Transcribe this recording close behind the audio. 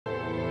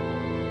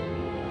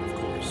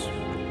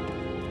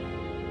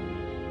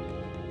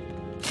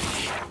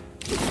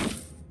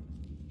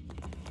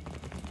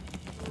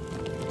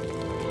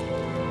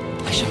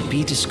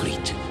be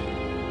discreet.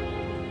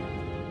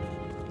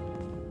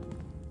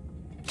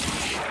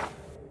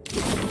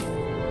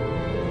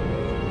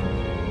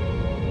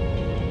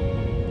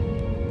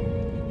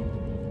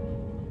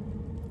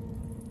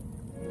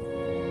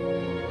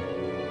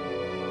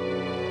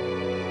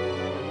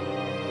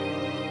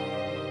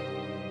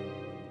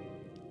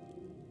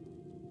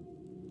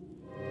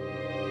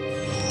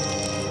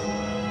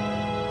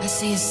 I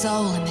see a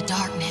soul in the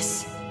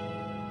darkness.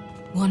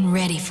 One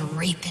ready for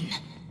reaping.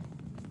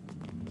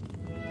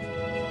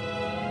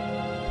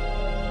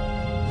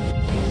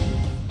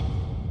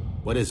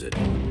 What is it?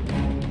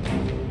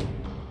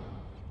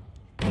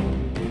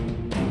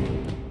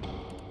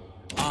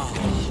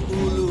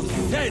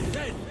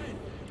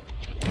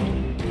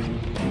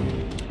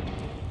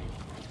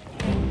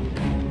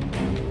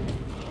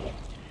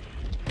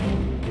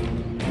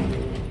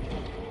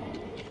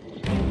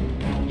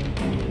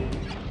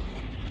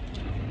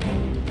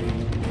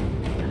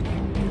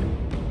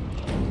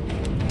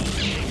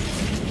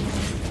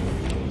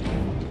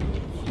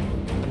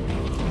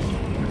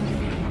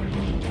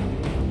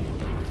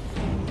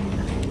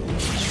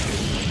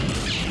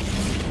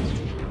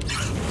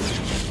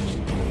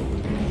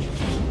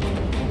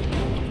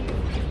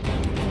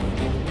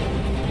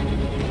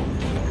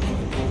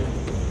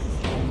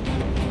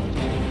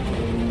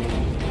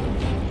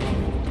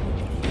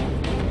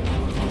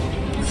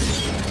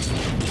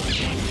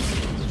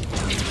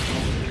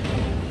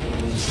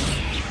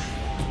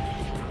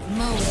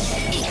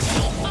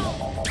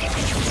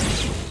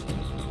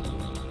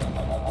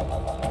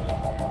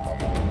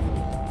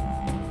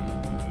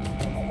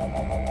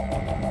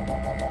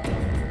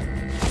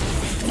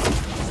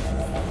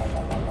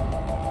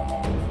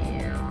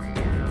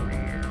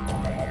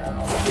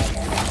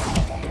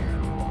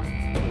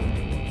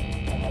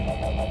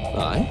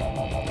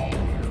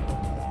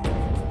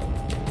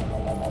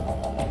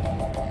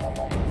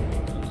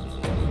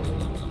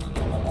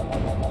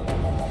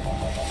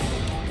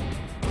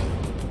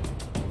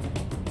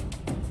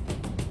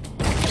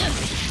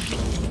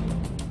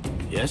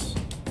 Yes?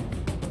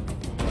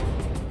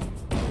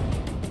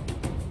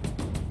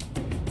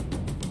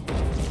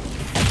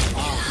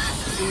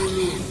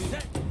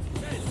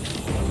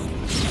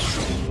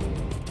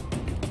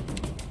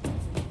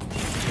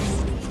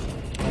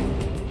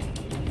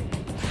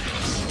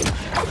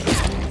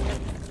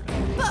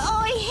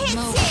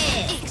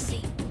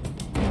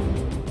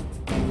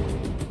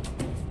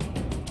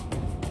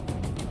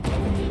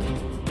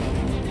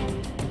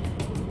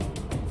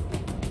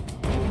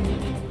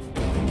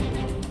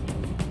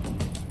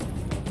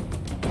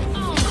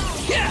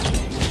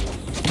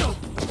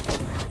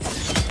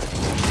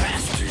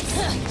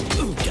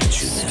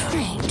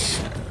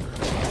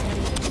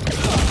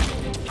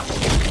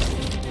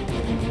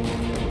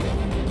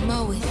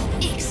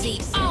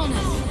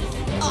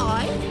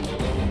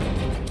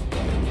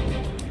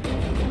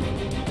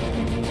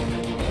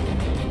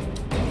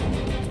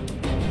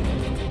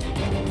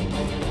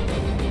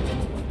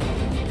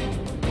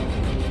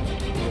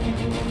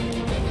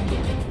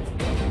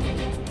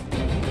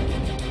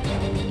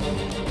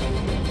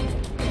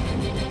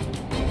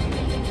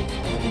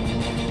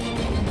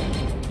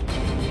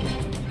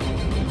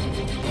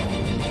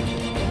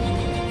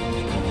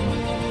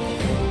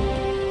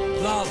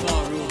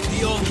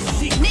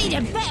 Need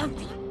a better.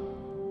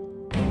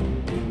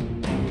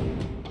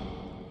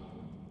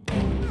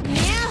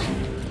 Yeah.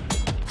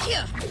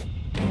 Here.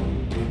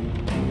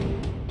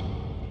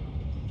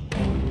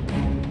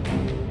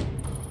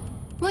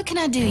 What can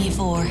I do you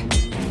for?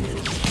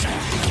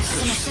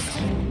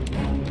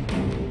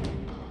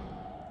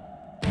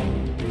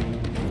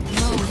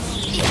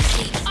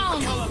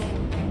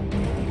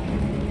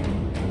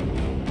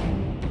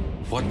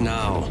 What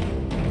now?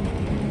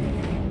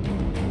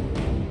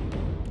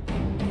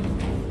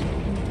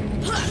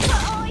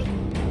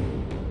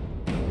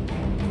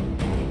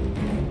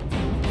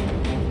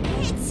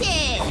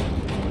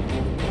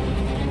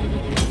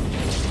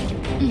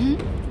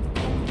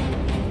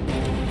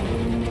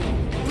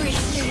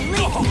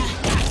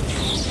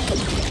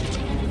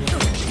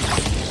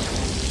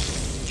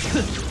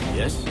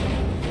 Yes?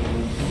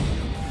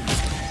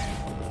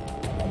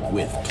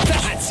 With.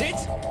 That's it!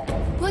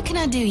 What can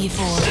I do you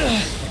for?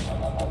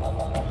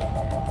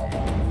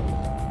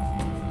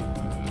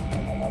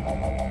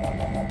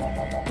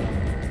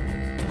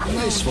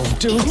 This won't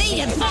do.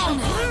 Need a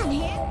bonus!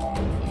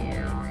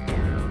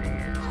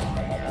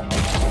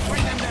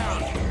 Bring them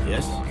down!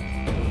 Yes?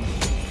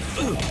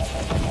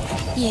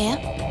 Yeah.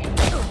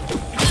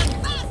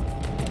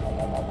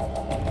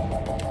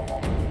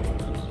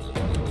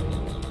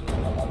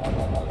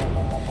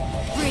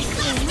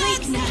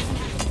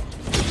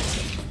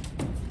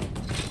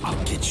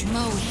 I'll get you.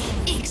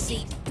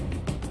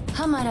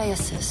 How might I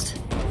assist?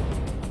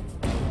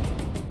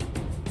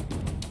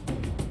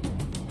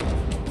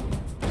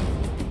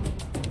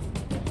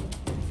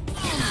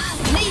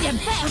 Need a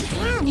better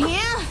plan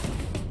here?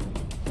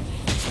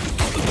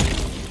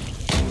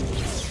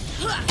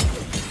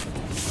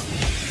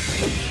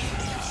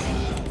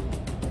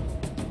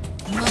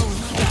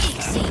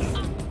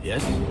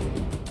 Yes?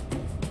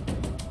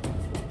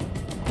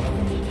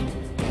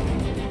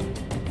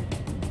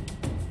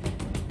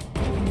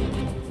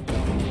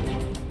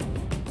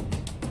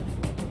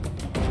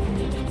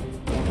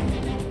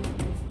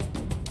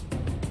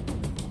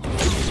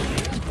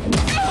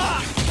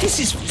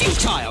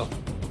 Hostile!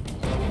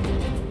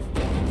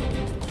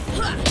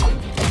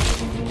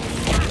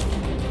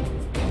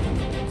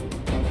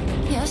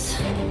 Yes?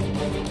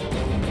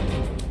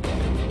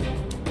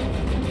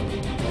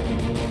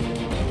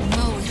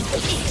 Oh,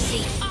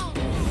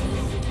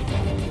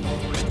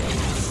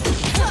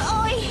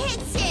 he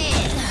hits it!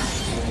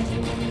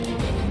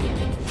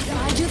 Did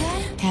I do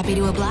that? Happy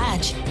to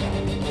oblige.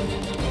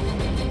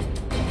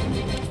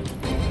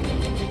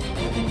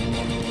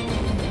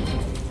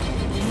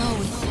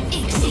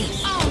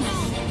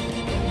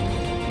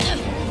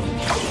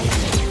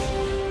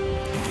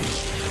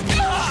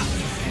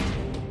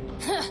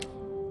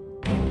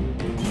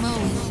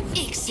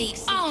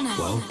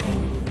 Well,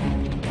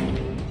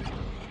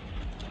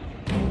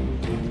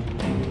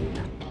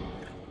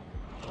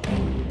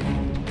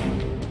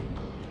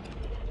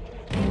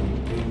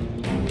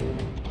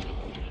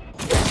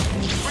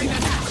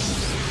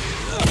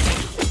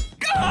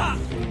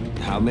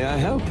 how may I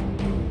help?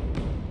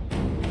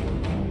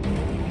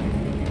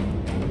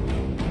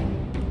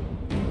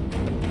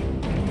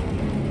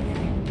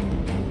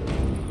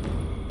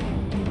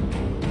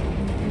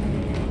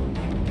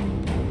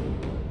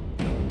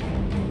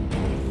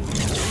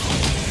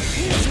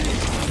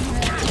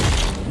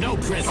 No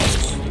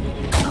prisoners.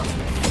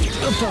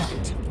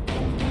 Abort.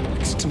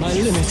 It's to my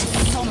limit.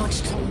 So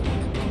much to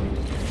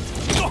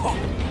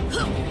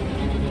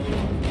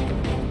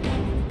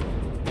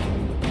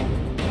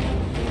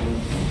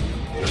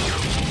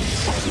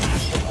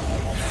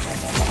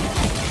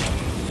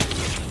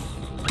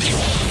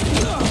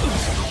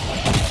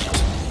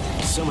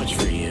So much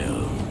for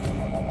you.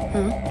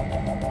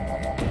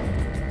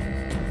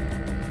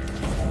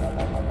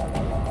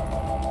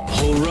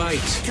 All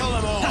right. Kill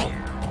them all!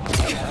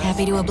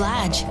 Happy to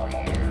oblige.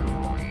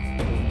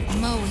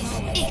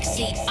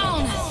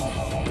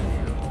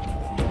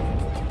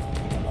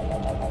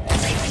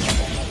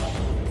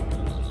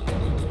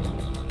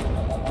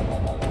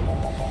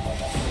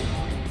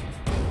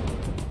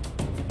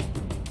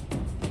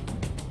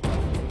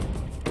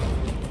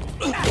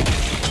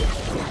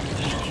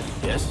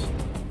 Yes?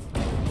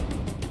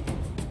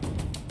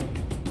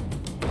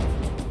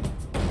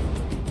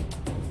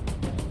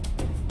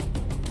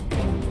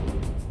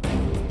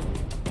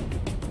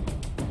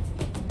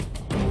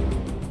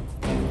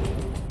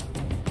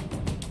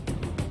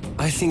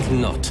 I think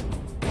not.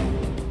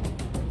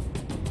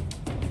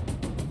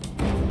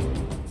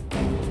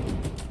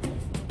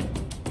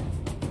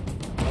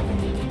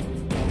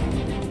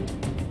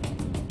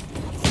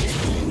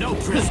 No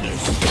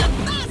prisoners!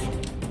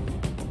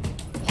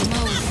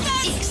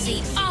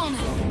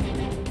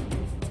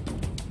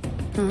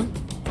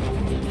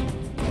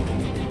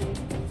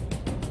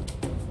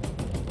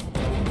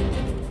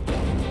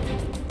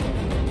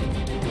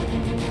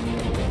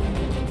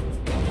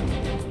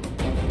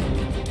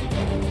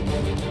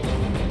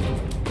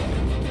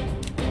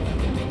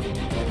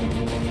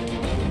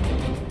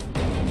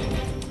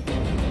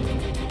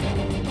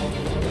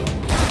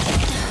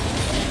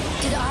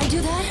 Did I do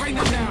that? Bring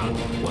them down!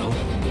 Well,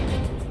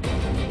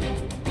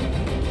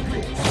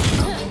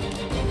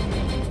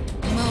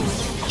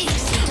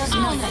 Does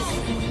nothing.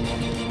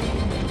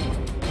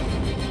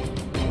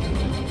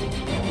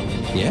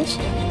 yes?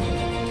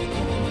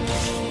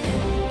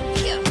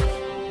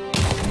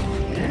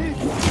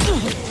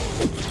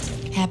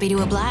 Happy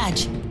to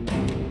oblige.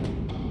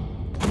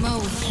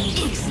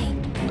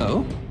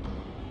 Oh?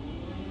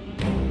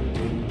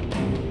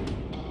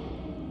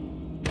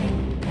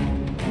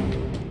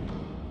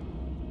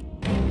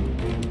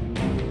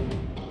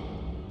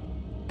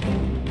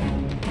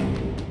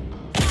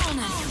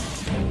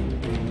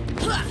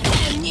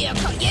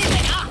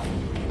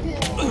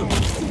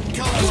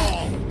 Kill them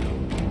all!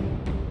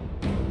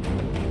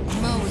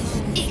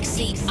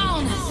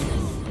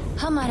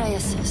 How might I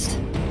assist?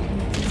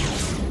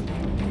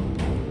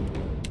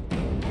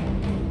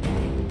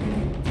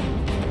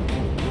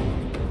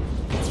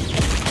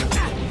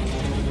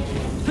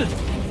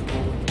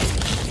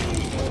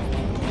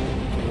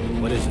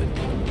 What is it?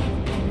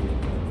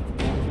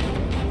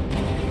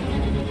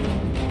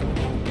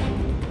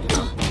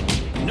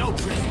 No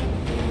prison!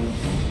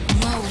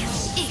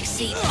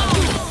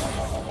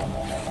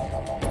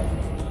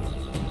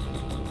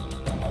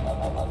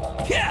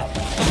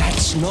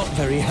 That's not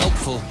very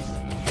helpful.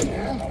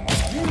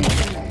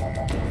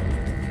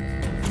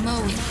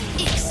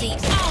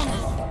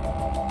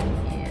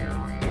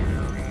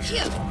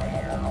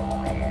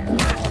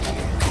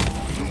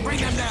 Bring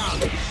them down!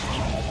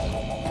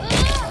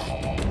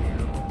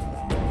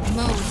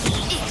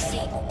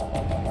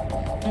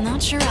 I'm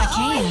not sure I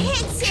can.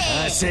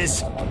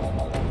 Curses!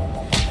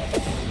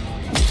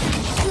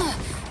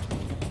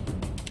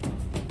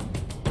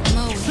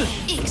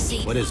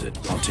 What is it?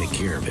 I'll take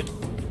care of it.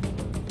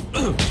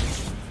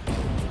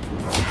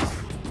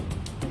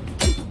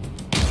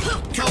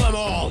 Kill them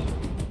all!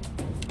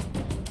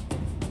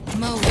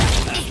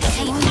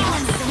 Anyone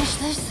finish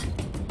this?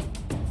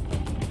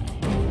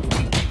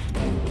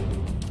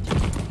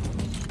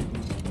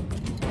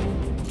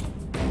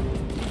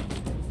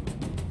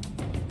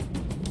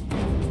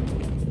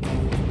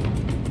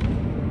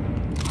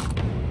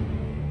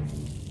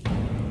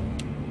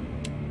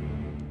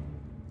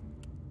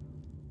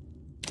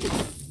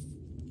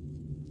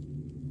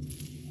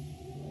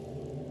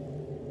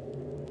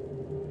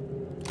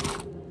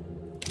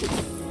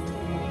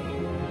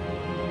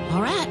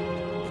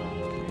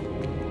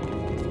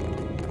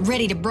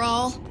 Ready to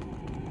brawl?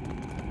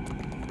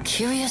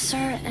 Curiouser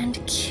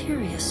and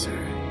curiouser.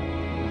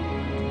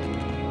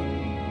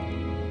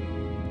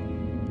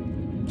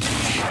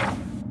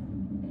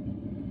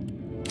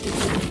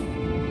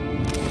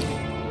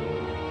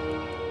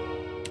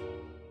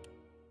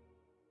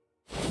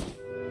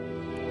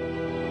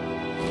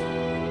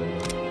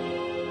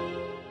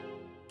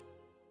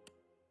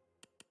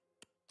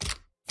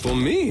 For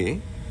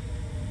me?